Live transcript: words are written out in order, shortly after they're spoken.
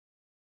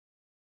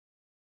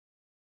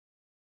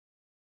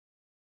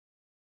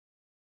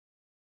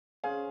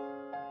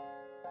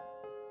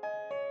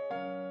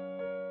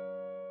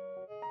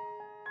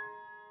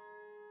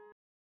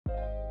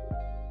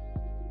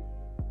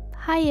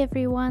Hi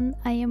everyone,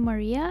 I am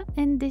Maria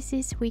and this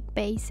is Week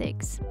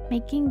Basics,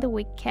 making the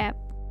wig cap.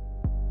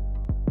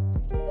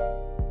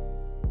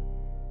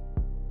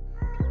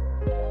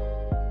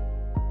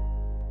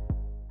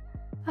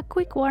 A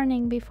quick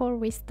warning before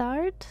we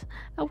start,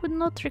 I would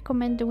not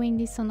recommend doing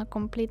this on a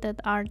completed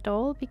art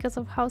doll because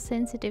of how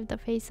sensitive the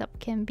face-up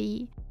can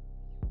be.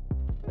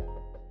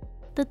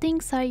 The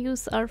things I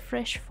use are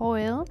fresh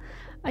foil.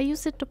 I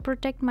use it to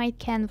protect my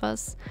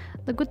canvas.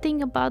 The good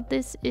thing about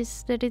this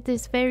is that it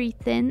is very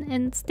thin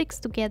and sticks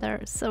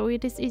together, so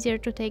it is easier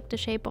to take the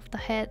shape of the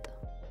head.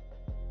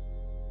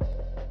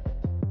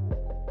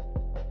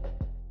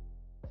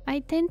 I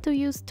tend to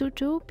use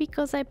tutu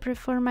because I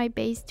prefer my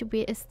base to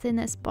be as thin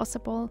as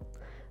possible.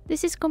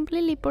 This is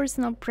completely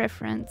personal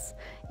preference.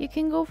 You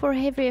can go for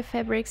heavier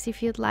fabrics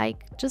if you'd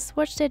like, just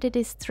watch that it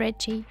is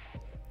stretchy.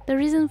 The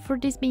reason for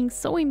this being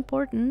so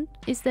important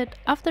is that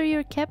after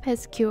your cap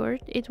has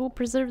cured, it will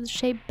preserve the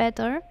shape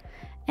better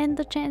and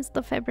the chance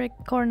the fabric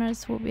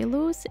corners will be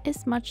loose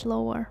is much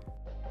lower.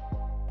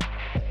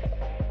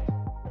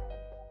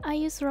 I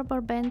use rubber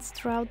bands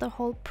throughout the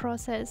whole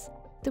process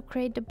to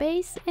create the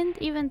base and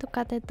even to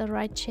cut it the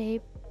right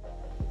shape.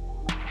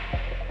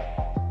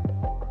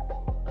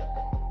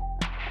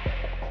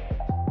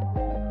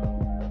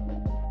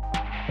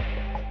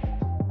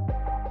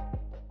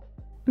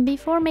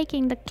 Before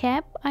making the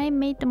cap, I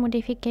made the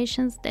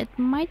modifications that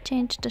might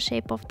change the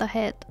shape of the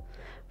head.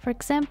 For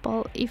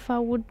example, if I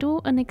would do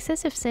an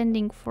excessive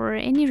sanding for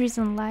any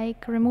reason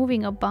like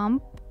removing a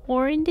bump,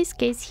 or in this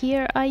case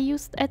here I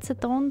used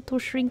acetone to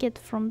shrink it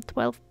from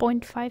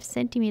 12.5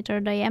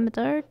 cm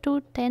diameter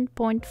to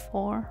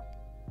 10.4.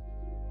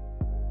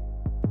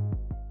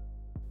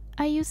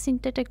 I use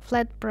synthetic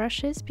flat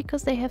brushes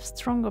because they have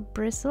stronger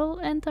bristle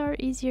and are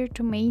easier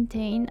to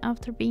maintain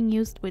after being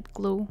used with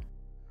glue.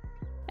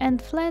 And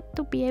flat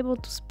to be able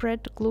to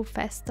spread the glue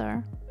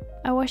faster.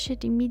 I wash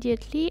it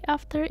immediately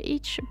after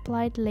each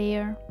applied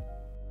layer.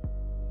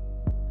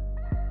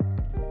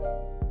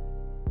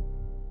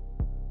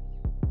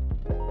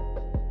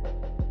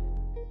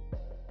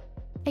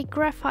 A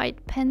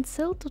graphite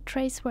pencil to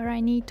trace where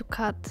I need to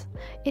cut.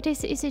 It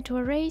is easy to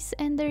erase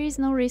and there is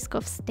no risk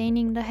of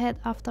staining the head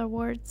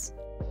afterwards.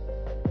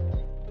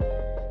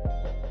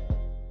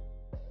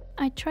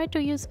 I try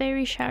to use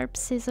very sharp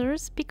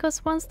scissors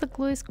because once the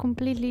glue is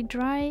completely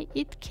dry,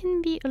 it can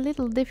be a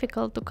little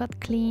difficult to cut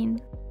clean.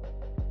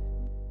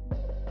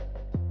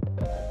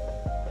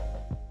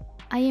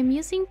 I am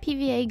using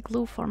PVA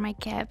glue for my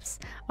caps,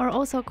 or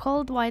also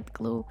called white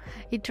glue.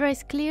 It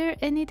dries clear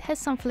and it has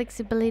some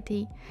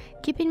flexibility.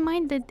 Keep in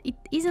mind that it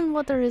isn't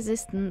water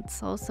resistant,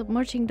 so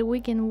submerging the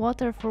wig in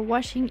water for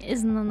washing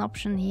isn't an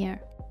option here.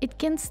 It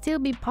can still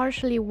be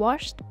partially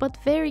washed, but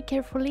very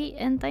carefully,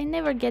 and I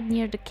never get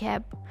near the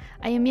cap.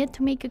 I am yet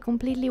to make a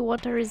completely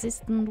water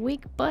resistant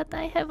wig, but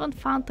I haven't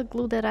found the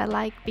glue that I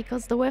like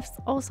because the wefts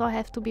also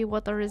have to be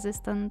water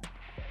resistant.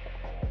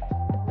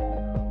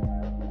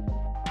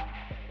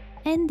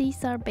 And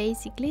these are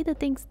basically the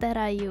things that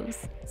I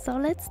use. So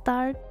let's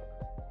start.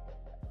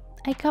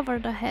 I cover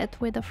the head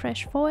with a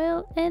fresh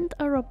foil and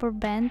a rubber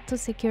band to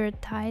secure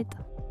it tight.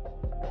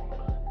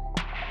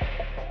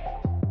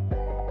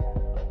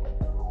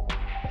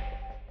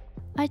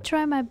 I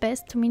try my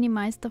best to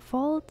minimize the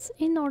folds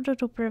in order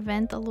to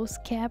prevent a loose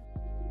cap.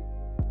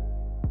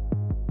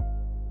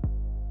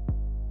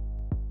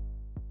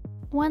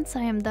 Once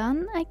I am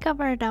done, I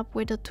cover it up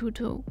with a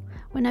tutu.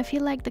 When I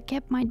feel like the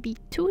cap might be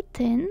too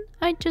thin,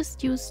 I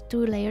just use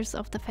 2 layers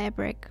of the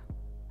fabric.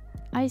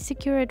 I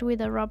secure it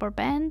with a rubber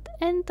band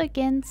and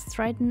again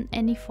straighten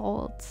any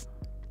folds.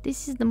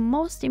 This is the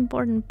most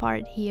important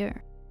part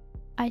here.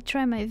 I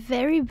try my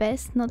very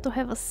best not to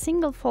have a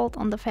single fold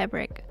on the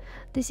fabric.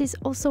 This is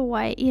also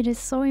why it is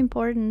so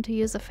important to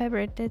use a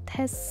fabric that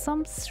has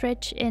some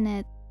stretch in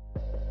it.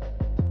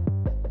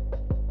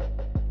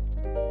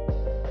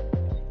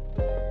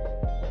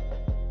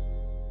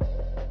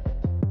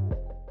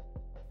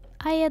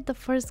 I add the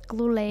first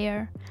glue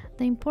layer.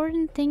 The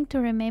important thing to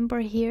remember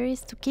here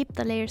is to keep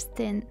the layers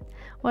thin.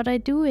 What I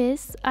do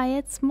is, I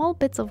add small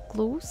bits of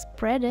glue,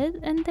 spread it,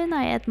 and then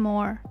I add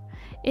more.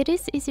 It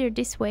is easier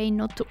this way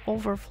not to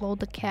overflow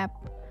the cap.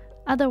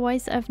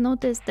 Otherwise, I've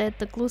noticed that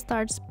the glue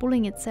starts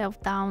pulling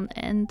itself down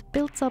and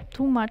builds up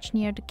too much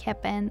near the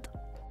cap end.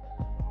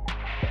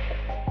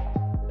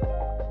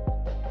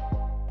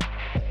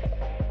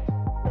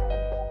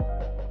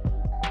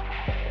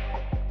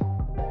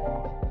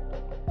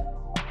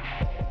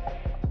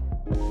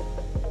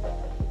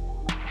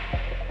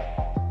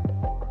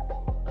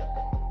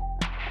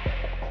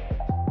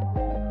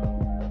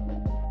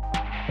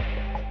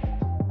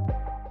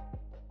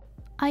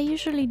 I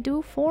usually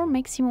do 4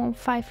 maximum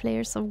 5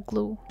 layers of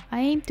glue. I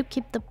aim to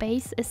keep the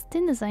base as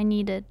thin as I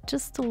need it,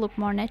 just to look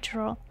more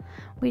natural.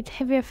 With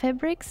heavier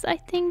fabrics, I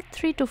think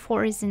 3 to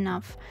 4 is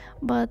enough,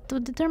 but to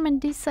determine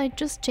this I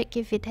just check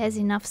if it has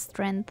enough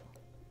strength.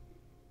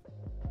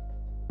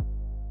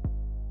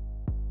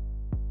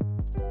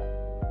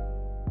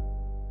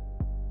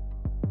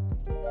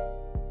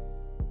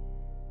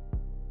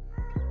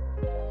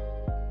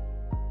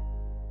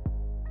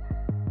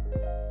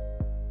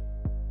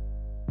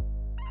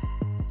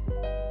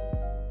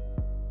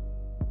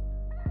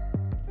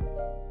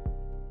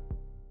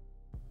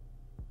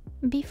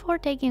 Before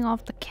taking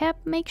off the cap,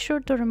 make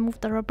sure to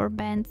remove the rubber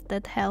band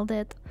that held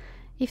it.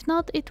 If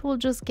not, it will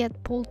just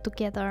get pulled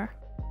together.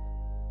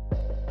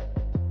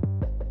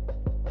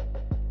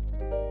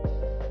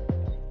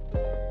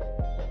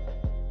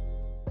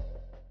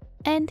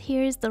 And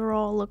here's the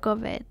raw look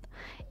of it.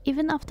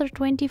 Even after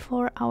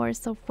 24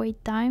 hours of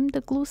wait time,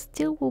 the glue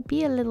still will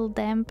be a little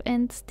damp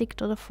and stick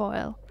to the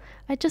foil.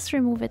 I just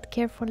remove it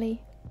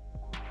carefully.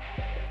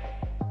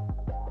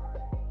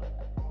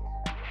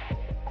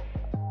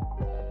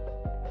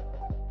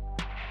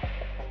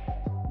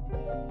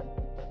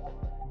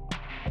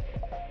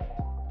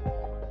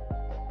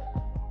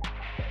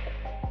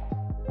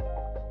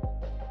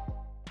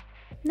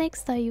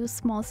 Next, I use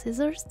small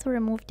scissors to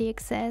remove the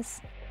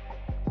excess.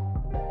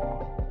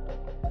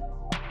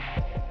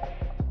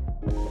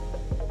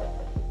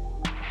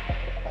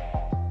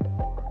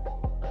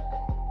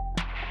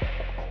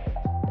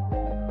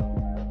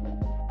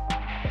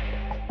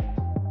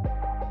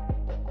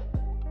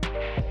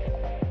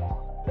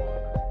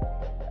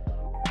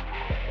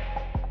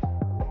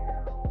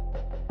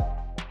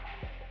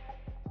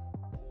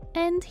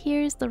 And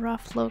here's the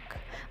rough look.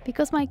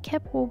 Because my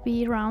cap will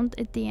be round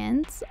at the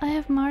ends, I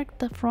have marked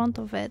the front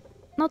of it,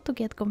 not to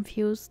get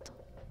confused.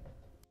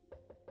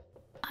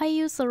 I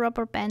use a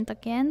rubber band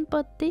again,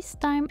 but this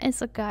time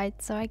as a guide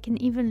so I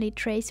can evenly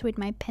trace with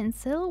my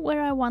pencil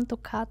where I want to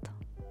cut.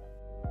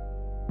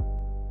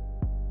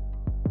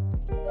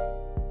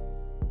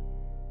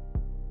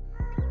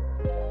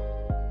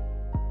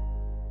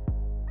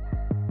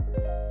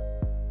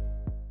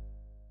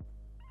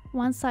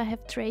 Once I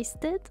have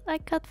traced it, I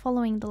cut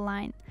following the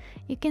line.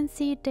 You can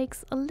see it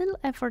takes a little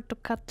effort to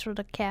cut through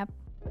the cap.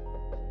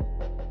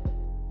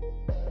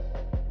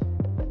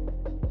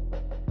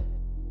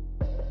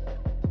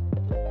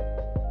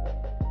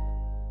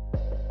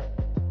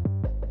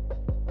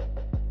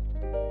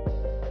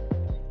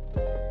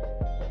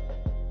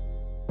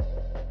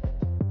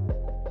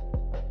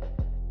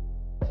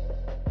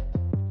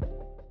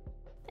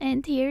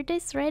 And here it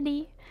is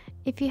ready.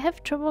 If you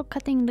have trouble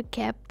cutting the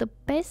cap, the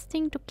best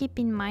thing to keep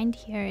in mind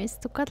here is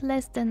to cut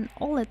less than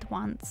all at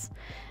once,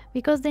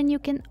 because then you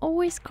can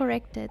always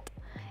correct it.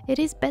 It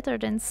is better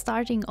than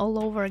starting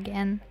all over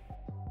again.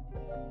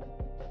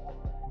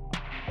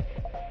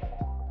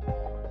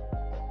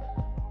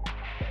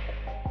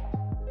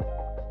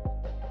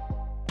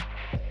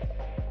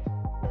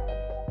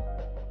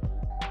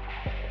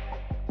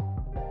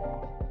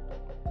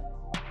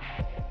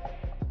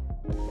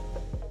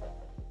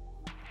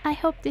 I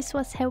hope this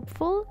was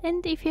helpful,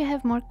 and if you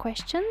have more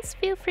questions,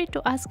 feel free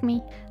to ask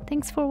me.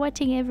 Thanks for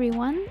watching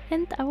everyone,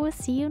 and I will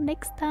see you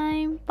next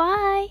time.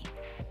 Bye!